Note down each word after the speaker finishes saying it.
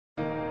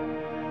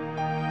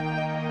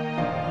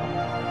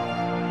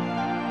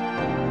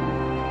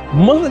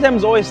Most of the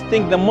times I always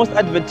think the most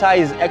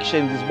advertised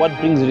actions is what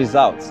brings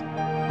results.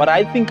 But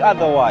I think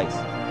otherwise.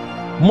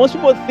 Most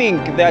people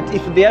think that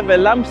if they have a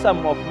lump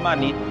sum of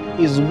money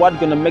is what's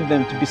going to make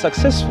them to be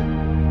successful.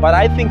 But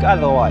I think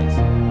otherwise.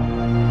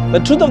 The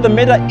truth of the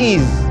matter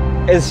is,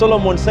 as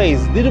Solomon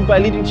says, little by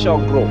little it shall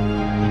grow.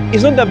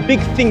 It's not the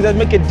big things that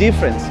make a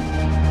difference,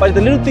 but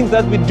the little things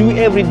that we do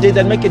every day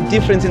that make a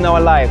difference in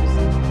our lives.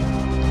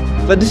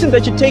 The decision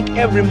that you take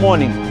every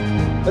morning,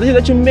 the decision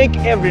that you make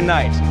every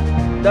night,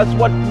 that's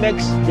what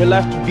makes your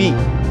life to be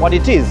what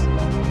it is.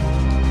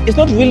 It's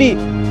not really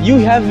you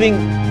having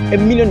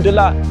 $1 million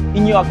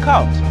in your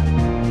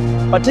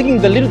account, but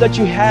taking the little that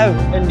you have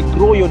and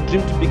grow your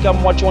dream to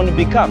become what you want to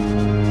become.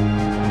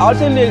 I'll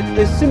tell you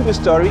a simple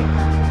story.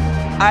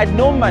 I had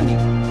no money.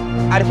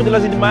 I had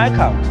 $4 in my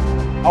account.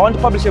 I want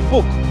to publish a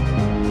book.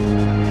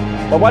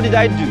 But what did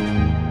I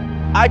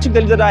do? I took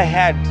the little that I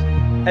had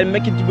and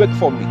make it work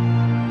for me.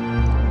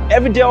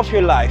 Every day of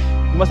your life,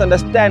 you must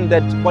understand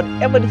that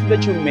whatever decision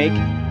that you make,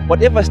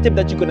 whatever step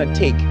that you're going to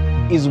take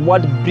is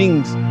what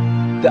brings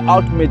the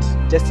ultimate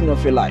destiny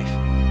of your life.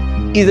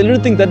 It's the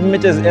little thing that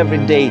matters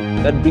every day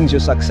that brings your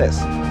success.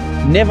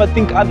 Never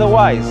think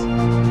otherwise,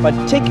 but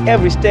take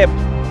every step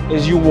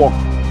as you walk.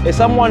 As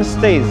someone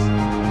says,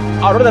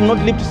 I'd rather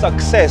not live to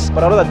success,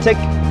 but I'd rather take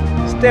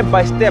step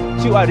by step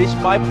till I reach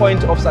my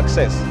point of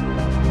success.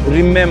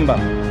 Remember,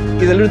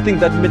 it's a little thing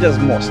that matters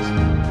most.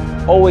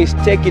 Always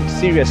take it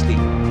seriously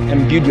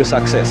and build your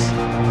success.